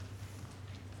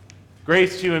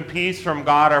Grace to you and peace from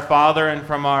God our Father and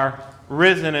from our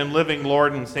risen and living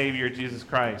Lord and Savior, Jesus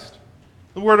Christ.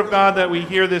 The word of God that we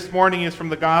hear this morning is from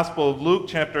the Gospel of Luke,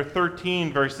 chapter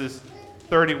 13, verses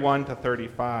 31 to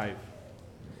 35.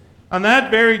 On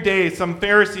that very day, some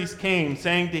Pharisees came,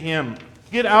 saying to him,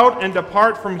 "Get out and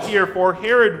depart from here, for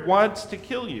Herod wants to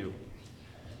kill you."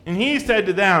 And he said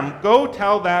to them, "Go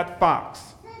tell that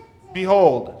fox,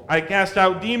 behold, I cast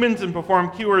out demons and perform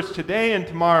cures today and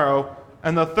tomorrow,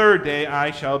 and the third day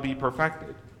I shall be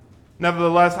perfected.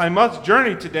 Nevertheless, I must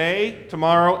journey today,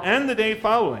 tomorrow, and the day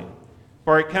following,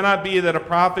 for it cannot be that a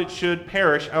prophet should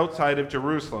perish outside of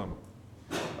Jerusalem.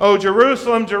 O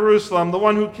Jerusalem, Jerusalem, the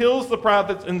one who kills the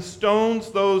prophets and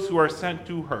stones those who are sent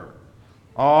to her.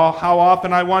 Oh, how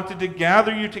often I wanted to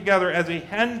gather you together as a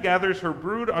hen gathers her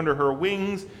brood under her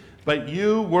wings, but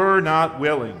you were not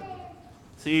willing.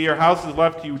 See, your house is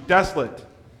left to you desolate.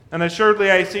 And assuredly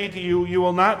I say to you, you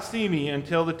will not see me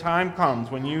until the time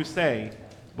comes when you say,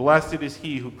 'Blessed is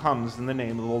he who comes in the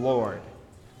name of the Lord.'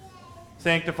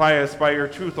 Sanctify us by your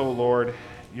truth, O Lord.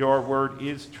 Your word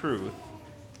is truth.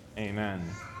 Amen."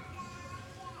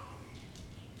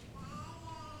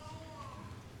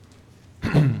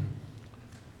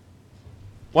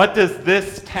 What does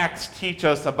this text teach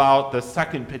us about the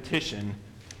second petition,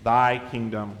 "Thy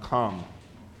kingdom come"?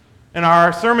 In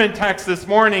our sermon text this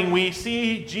morning, we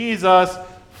see Jesus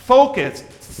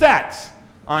focused, set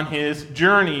on his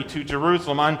journey to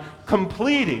Jerusalem, on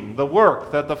completing the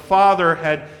work that the Father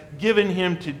had given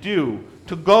him to do,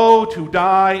 to go, to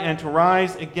die, and to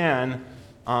rise again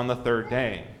on the third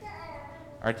day.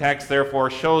 Our text therefore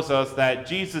shows us that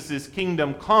Jesus'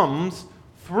 kingdom comes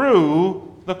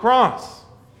through the cross.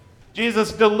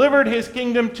 Jesus delivered his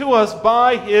kingdom to us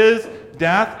by his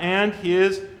death and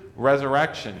his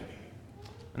resurrection.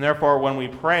 And therefore, when we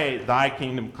pray, "Thy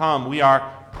kingdom come," we are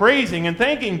praising and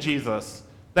thanking Jesus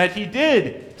that he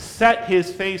did set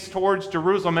his face towards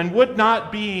Jerusalem and would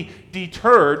not be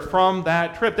deterred from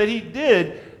that trip, that he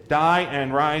did die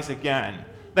and rise again,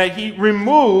 that he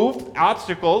removed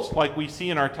obstacles like we see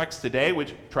in our text today,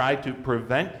 which tried to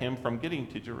prevent him from getting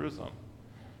to Jerusalem.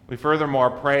 We furthermore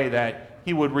pray that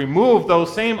he would remove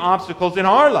those same obstacles in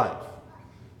our life,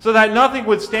 so that nothing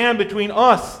would stand between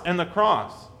us and the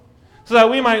cross, so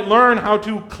that we might learn how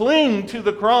to cling to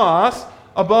the cross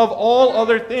above all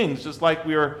other things, just like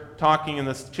we were talking in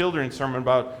this children's sermon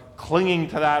about clinging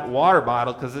to that water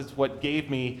bottle because it's what gave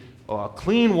me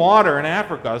clean water in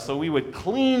Africa. So we would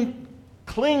cling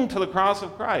to the cross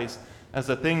of Christ as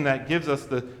the thing that gives us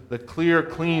the clear,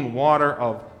 clean water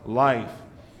of life.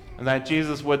 And that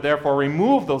Jesus would therefore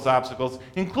remove those obstacles,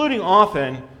 including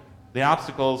often the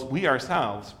obstacles we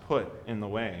ourselves put in the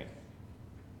way.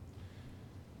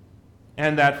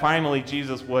 And that finally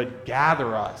Jesus would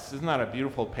gather us. Isn't that a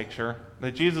beautiful picture?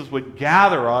 That Jesus would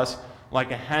gather us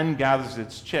like a hen gathers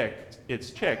its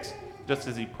chicks, just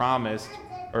as he promised,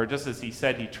 or just as he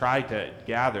said he tried to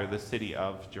gather the city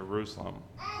of Jerusalem.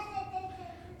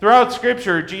 Throughout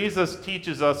Scripture, Jesus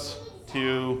teaches us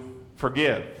to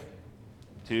forgive,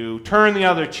 to turn the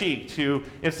other cheek, to,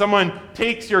 if someone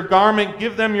takes your garment,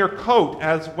 give them your coat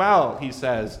as well, he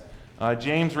says.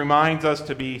 James reminds us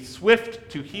to be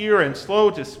swift to hear and slow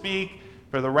to speak,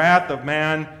 for the wrath of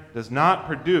man does not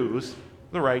produce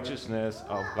the righteousness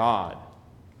of God.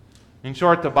 In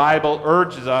short, the Bible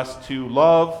urges us to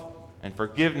love and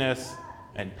forgiveness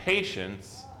and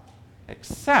patience,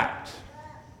 except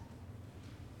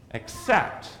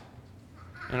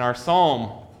in our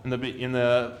psalm, in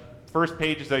the first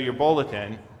pages of your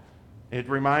bulletin, it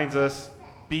reminds us,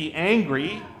 be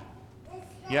angry,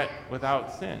 yet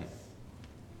without sin.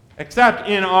 Except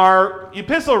in our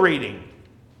epistle reading,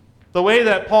 the way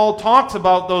that Paul talks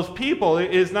about those people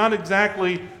is not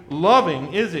exactly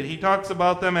loving, is it? He talks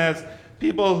about them as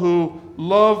people who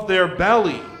love their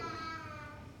belly.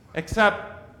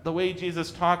 Except the way Jesus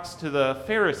talks to the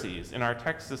Pharisees in our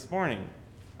text this morning,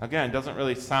 again, doesn't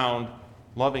really sound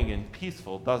loving and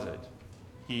peaceful, does it?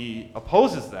 He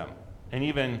opposes them and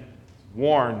even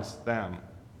warns them.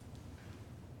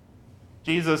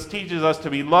 Jesus teaches us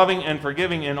to be loving and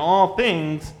forgiving in all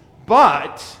things,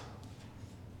 but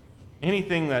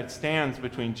anything that stands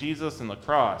between Jesus and the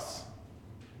cross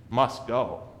must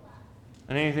go.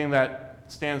 And anything that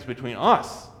stands between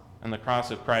us and the cross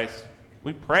of Christ,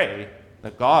 we pray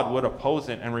that God would oppose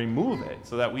it and remove it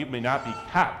so that we may not be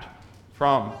kept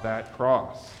from that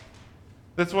cross.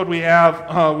 That's what we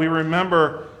have. We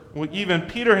remember even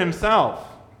Peter himself,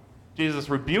 Jesus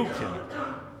rebuked him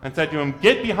and said to him,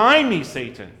 "Get behind me,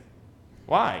 Satan."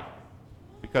 Why?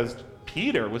 Because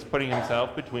Peter was putting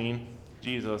himself between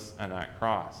Jesus and that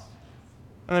cross.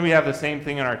 And then we have the same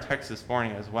thing in our text this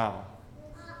morning as well.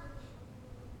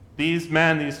 These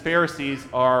men, these Pharisees,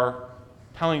 are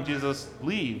telling Jesus,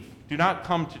 leave. Do not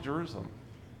come to Jerusalem.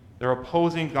 They're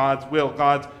opposing God's will,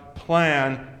 God's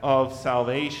plan of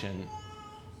salvation.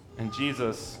 And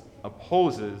Jesus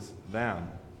opposes them.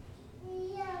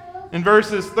 In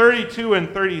verses 32 and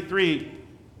 33,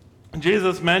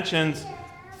 Jesus mentions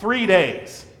 3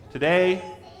 days. Today,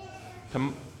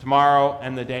 tomorrow,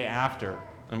 and the day after.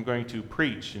 I'm going to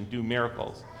preach and do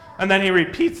miracles. And then he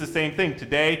repeats the same thing.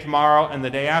 Today, tomorrow, and the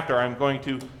day after, I'm going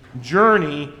to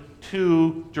journey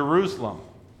to Jerusalem.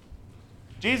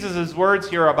 Jesus' words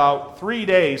here about 3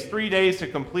 days to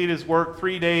complete his work,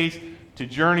 3 days to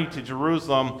journey to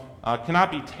Jerusalem,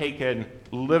 cannot be taken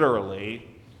literally.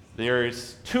 There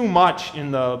is too much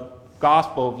in the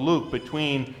Gospel of Luke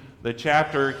between the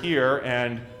chapter here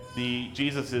and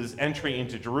Jesus' entry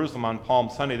into Jerusalem on Palm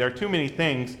Sunday. There are too many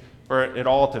things for it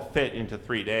all to fit into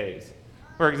 3 days.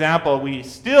 For example, we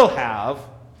still have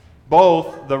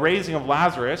both the raising of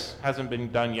Lazarus, hasn't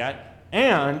been done yet,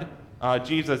 and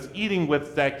Jesus eating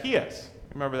with Zacchaeus.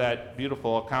 Remember that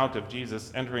beautiful account of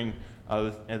Jesus entering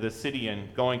the city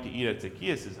and going to eat at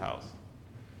Zacchaeus' house.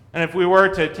 And if we were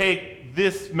to take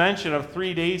this mention of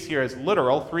 3 days here as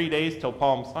literal, 3 days till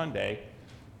Palm Sunday,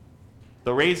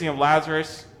 the raising of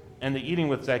Lazarus and the eating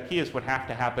with Zacchaeus would have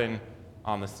to happen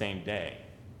on the same day.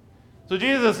 So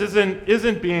Jesus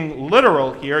isn't being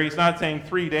literal here. He's not saying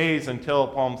 3 days until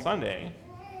Palm Sunday.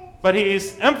 But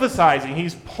he's emphasizing,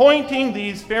 he's pointing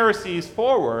these Pharisees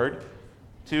forward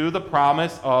to the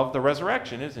promise of the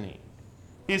resurrection, isn't he?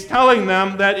 He's telling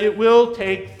them that it will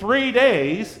take 3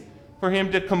 days for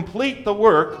him to complete the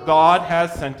work God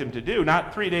has sent him to do.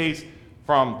 Not 3 days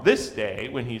from this day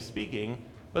when he's speaking,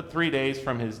 but 3 days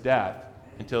from his death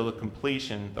until the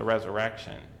completion, the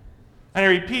resurrection. And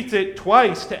he repeats it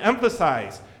twice to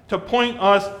emphasize, to point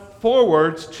us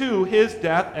forwards to his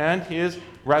death and his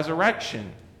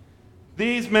resurrection.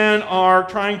 These men are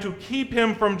trying to keep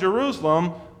him from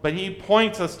Jerusalem, but he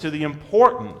points us to the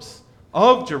importance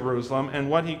of Jerusalem and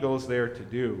what he goes there to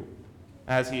do.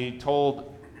 As he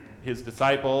told his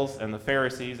disciples and the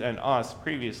Pharisees and us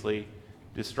previously,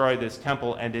 destroy this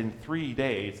temple, and in 3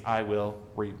 days I will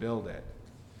rebuild it.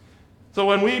 So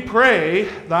when we pray,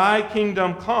 thy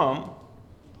kingdom come,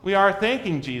 we are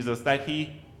thanking Jesus that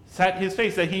he set his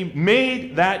face, that he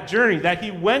made that journey, that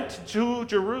he went to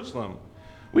Jerusalem.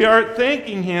 We are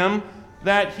thanking him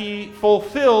that he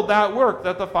fulfilled that work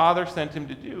that the Father sent him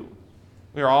to do.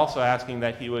 We are also asking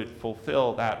that he would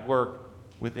fulfill that work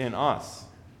within us,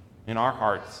 in our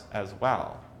hearts as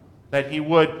well. That he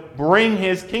would bring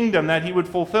his kingdom, that he would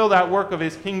fulfill that work of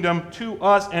his kingdom to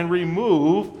us and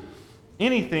remove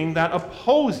anything that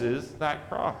opposes that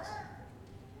cross.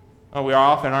 We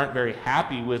often aren't very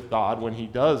happy with God when he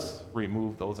does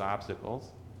remove those obstacles.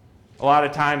 A lot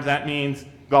of times that means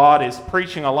God is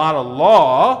preaching a lot of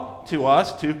law to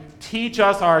us to teach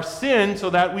us our sin so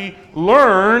that we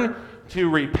learn to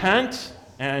repent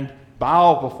and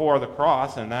bow before the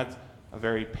cross, and that's a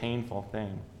very painful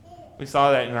thing. We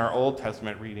saw that in our Old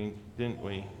Testament reading, didn't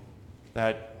we?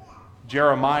 That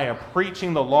Jeremiah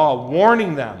preaching the law,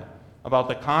 warning them about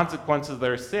the consequences of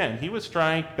their sin.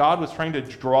 God was trying to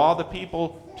draw the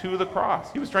people to the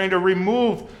cross. He was trying to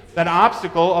remove that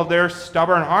obstacle of their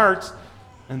stubborn hearts,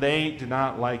 and they did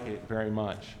not like it very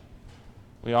much.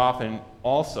 We often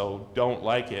also don't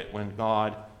like it when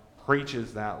God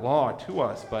preaches that law to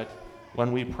us, but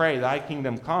when we pray, thy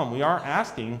kingdom come, we are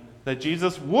asking that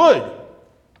Jesus would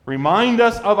remind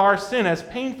us of our sin, as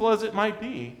painful as it might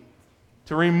be,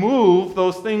 to remove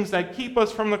those things that keep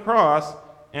us from the cross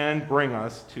and bring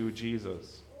us to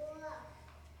Jesus.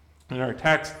 In our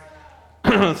text,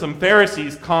 some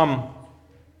Pharisees come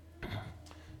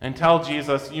and tell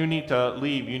Jesus, you need to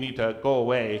leave, you need to go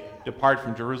away, depart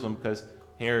from Jerusalem, because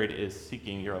Herod is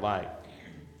seeking your life.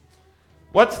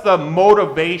 What's the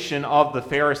motivation of the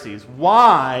Pharisees?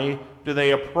 Why do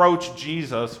they approach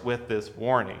Jesus with this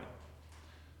warning?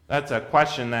 That's a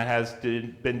question that has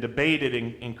been debated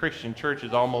in Christian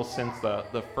churches almost since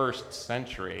the first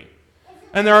century.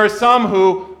 And there are some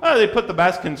who, they put the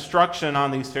best construction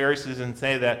on these Pharisees and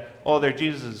say that, they're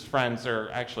Jesus' friends,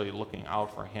 they're actually looking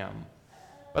out for him.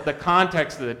 But the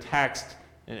context of the text,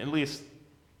 at least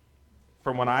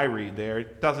from what I read there,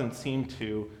 it doesn't seem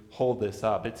to hold this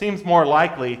up. It seems more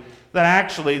likely that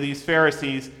actually these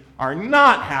Pharisees are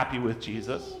not happy with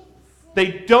Jesus.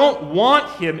 They don't want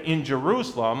him in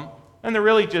Jerusalem, and they're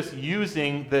really just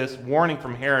using this warning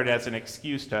from Herod as an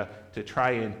excuse to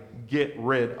try and get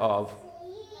rid of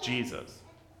Jesus.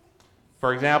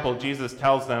 For example, Jesus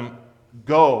tells them,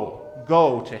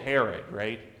 go to Herod,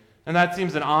 right? And that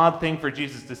seems an odd thing for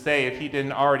Jesus to say if he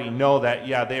didn't already know that,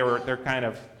 they're kind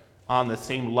of on the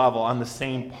same level, on the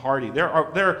same party.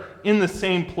 They're in the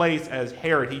same place as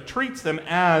Herod. He treats them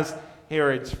as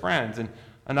Herod's friends. And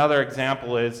another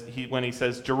example is when he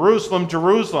says, Jerusalem,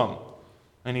 Jerusalem.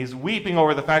 And he's weeping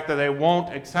over the fact that they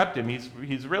won't accept him.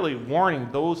 He's really warning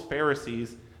those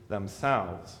Pharisees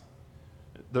themselves.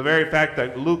 The very fact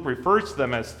that Luke refers to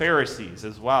them as Pharisees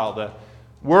as well. The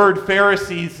word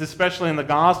Pharisees, especially in the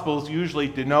Gospels, usually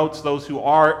denotes those who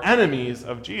are enemies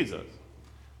of Jesus.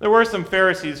 There were some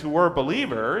Pharisees who were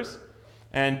believers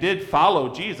and did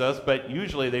follow Jesus, but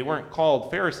usually they weren't called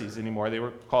Pharisees anymore. They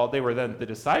were then the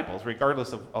disciples,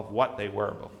 regardless of what they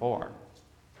were before.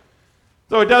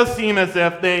 So it does seem as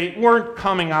if they weren't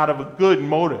coming out of a good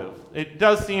motive. It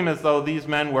does seem as though these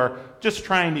men were just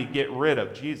trying to get rid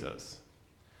of Jesus.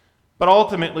 But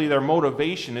ultimately, their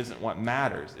motivation isn't what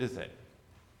matters, is it?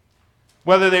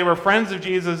 Whether they were friends of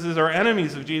Jesus or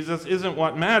enemies of Jesus isn't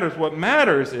what matters. What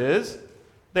matters is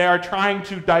they are trying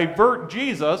to divert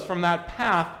Jesus from that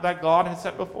path that God has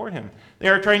set before him. They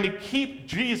are trying to keep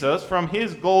Jesus from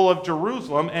his goal of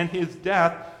Jerusalem and his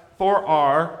death for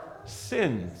our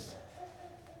sins.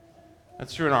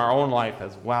 That's true in our own life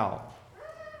as well.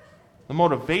 The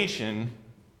motivation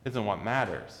isn't what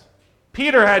matters.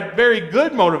 Peter had very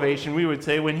good motivation, we would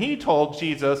say, when he told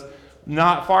Jesus,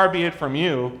 "Not far be it from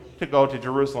you to go to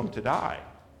Jerusalem to die."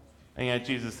 And yet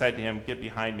Jesus said to him, "Get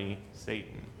behind me,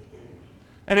 Satan."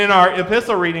 And in our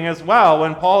epistle reading as well,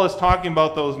 when Paul is talking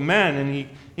about those men, and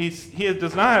he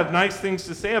does not have nice things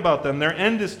to say about them. Their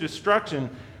end is destruction.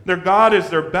 Their God is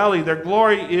their belly. Their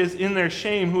glory is in their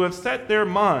shame, who have set their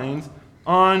minds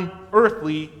on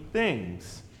earthly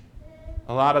things.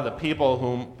 A lot of the people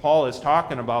whom Paul is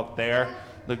talking about there,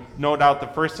 no doubt the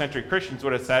first century Christians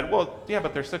would have said, well, yeah,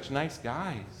 but they're such nice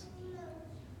guys.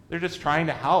 They're just trying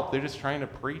to help. They're just trying to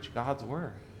preach God's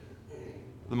word.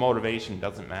 The motivation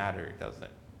doesn't matter, does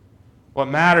it? What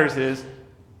matters is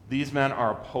these men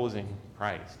are opposing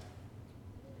Christ.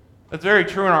 That's very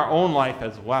true in our own life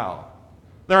as well.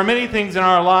 There are many things in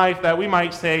our life that we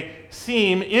might say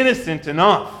seem innocent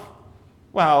enough.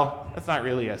 Well, that's not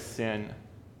really a sin.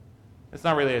 It's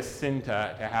not really a sin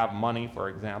to have money, for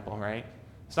example, right?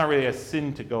 It's not really a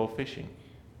sin to go fishing.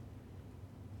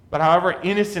 But however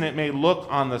innocent it may look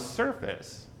on the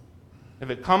surface, if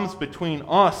it comes between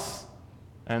us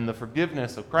and the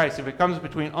forgiveness of Christ, if it comes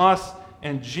between us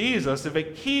and Jesus, if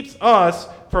it keeps us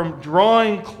from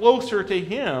drawing closer to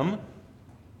him,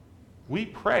 we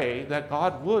pray that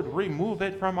God would remove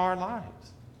it from our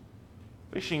lives.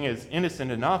 Fishing is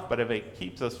innocent enough, but if it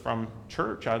keeps us from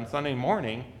church on Sunday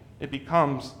morning, it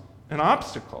becomes an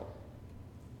obstacle.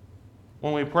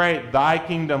 When we pray, "Thy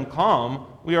kingdom come,"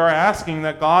 we are asking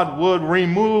that God would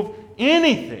remove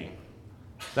anything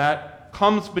that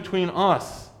comes between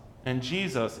us and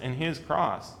Jesus and his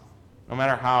cross, no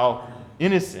matter how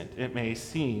innocent it may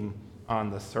seem on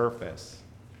the surface.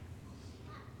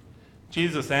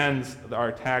 Jesus ends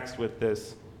our text with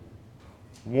this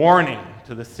warning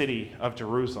to the city of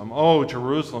Jerusalem. "Oh,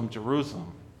 Jerusalem,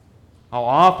 Jerusalem, how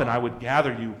often I would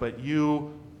gather you, but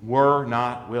you were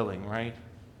not willing," right?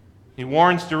 He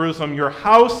warns Jerusalem, your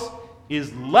house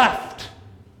is left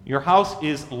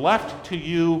to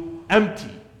you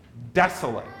empty,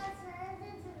 desolate.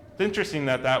 It's interesting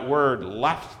that word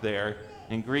 "left" there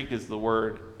in Greek is the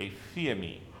word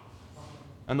aphiemi.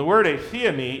 And the word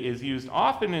aphiemi is used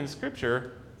often in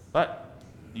Scripture, but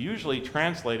usually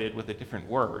translated with a different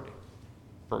word,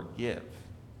 forgive.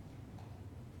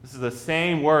 This is the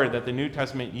same word that the New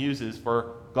Testament uses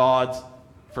for God's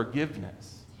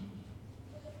forgiveness.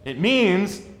 It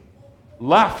means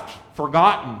left,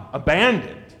 forgotten,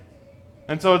 abandoned.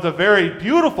 And so it's a very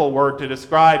beautiful word to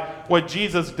describe what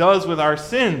Jesus does with our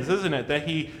sins, isn't it? That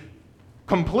he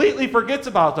completely forgets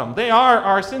about them.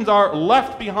 Our sins are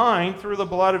left behind through the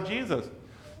blood of Jesus.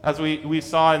 As we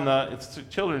saw in the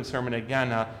children's sermon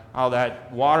again, how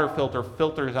that water filter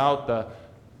filters out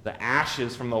the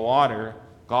ashes from the water.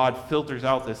 God filters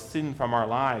out the sin from our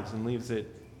lives and leaves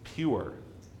it pure.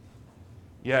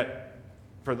 Yet,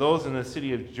 for those in the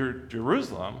city of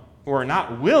Jerusalem who are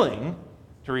not willing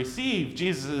to receive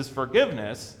Jesus'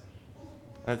 forgiveness,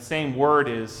 that same word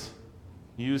is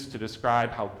used to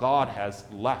describe how God has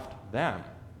left them.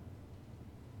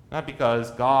 Not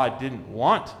because God didn't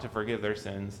want to forgive their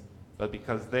sins, but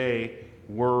because they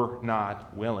were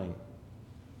not willing.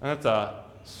 And that's a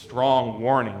strong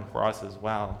warning for us as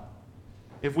well.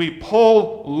 If we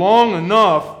pull long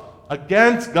enough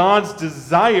against God's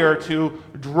desire to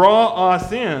draw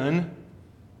us in,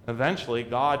 eventually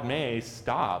God may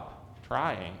stop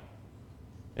trying.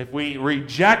 If we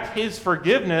reject his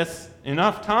forgiveness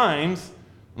enough times,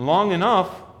 long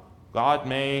enough, God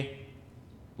may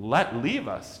leave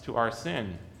us to our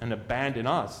sin and abandon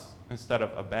us instead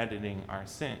of abandoning our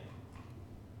sin.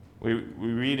 We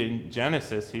read in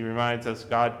Genesis, he reminds us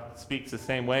God speaks the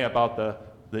same way about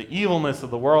the evilness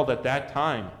of the world at that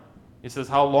time. He says,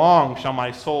 how long shall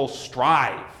my soul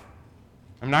strive?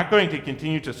 I'm not going to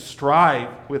continue to strive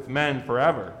with men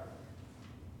forever,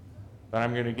 but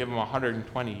I'm going to give them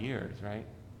 120 years, right?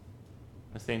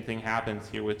 The same thing happens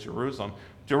here with Jerusalem.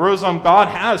 Jerusalem, God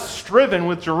has striven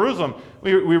with Jerusalem.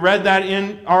 We read that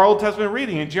in our Old Testament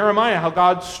reading in Jeremiah, how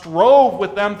God strove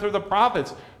with them through the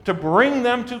prophets to bring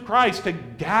them to Christ, to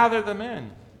gather them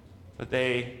in. But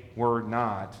they were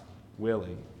not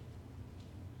willing.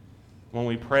 When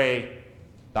we pray,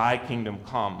 thy kingdom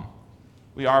come,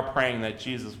 we are praying that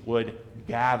Jesus would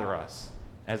gather us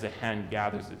as a hen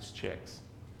gathers its chicks.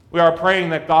 We are praying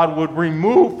that God would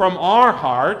remove from our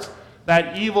hearts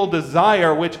that evil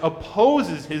desire which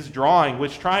opposes his drawing,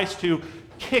 which tries to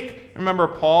kick. Remember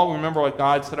Paul? Remember what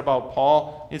God said about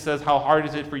Paul? He says, how hard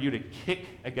is it for you to kick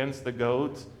against the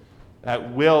goads?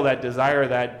 That will, that desire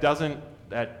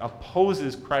that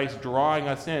opposes Christ drawing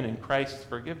us in Christ's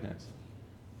forgiveness.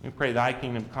 We pray thy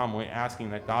kingdom come. We're asking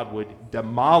that God would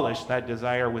demolish that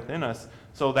desire within us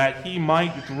so that he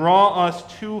might draw us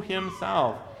to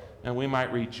himself and we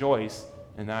might rejoice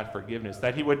in that forgiveness.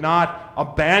 That he would not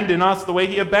abandon us the way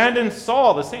he abandoned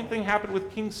Saul. The same thing happened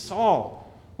with King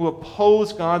Saul, who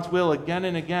opposed God's will again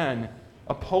and again,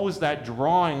 opposed that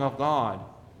drawing of God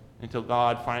until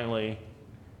God finally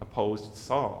opposed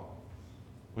Saul.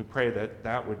 We pray that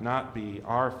that would not be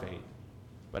our fate,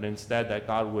 but instead that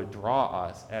God would draw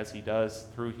us as he does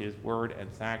through his word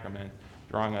and sacrament,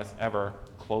 drawing us ever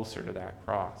closer to that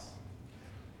cross.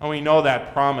 And we know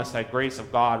that promise, that grace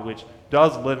of God, which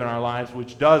does live in our lives,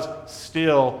 which does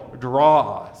still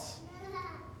draw us.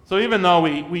 So even though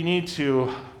we need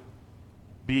to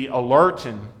be alert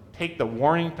and take the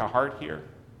warning to heart here,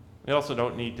 we also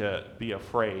don't need to be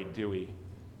afraid, do we?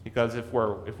 Because if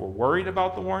we're worried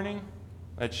about the warning,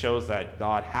 that shows that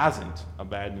God hasn't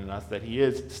abandoned us, that he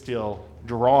is still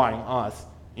drawing us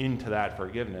into that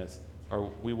forgiveness,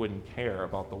 or we wouldn't care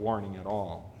about the warning at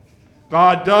all.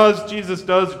 Jesus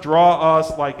does draw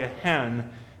us like a hen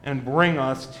and bring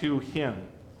us to him.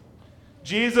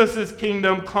 Jesus'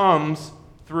 kingdom comes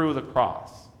through the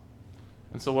cross.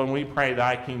 And so when we pray,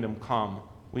 thy kingdom come,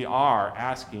 we are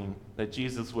asking that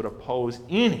Jesus would oppose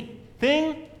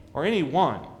anything or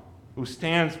anyone who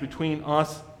stands between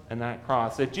us and that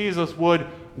cross. That Jesus would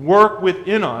work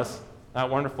within us that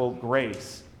wonderful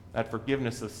grace, that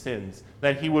forgiveness of sins.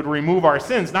 That he would remove our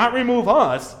sins, not remove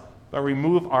us, but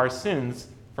remove our sins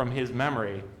from his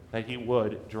memory, that he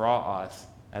would draw us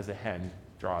as a hen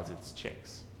draws its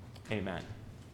chicks. Amen.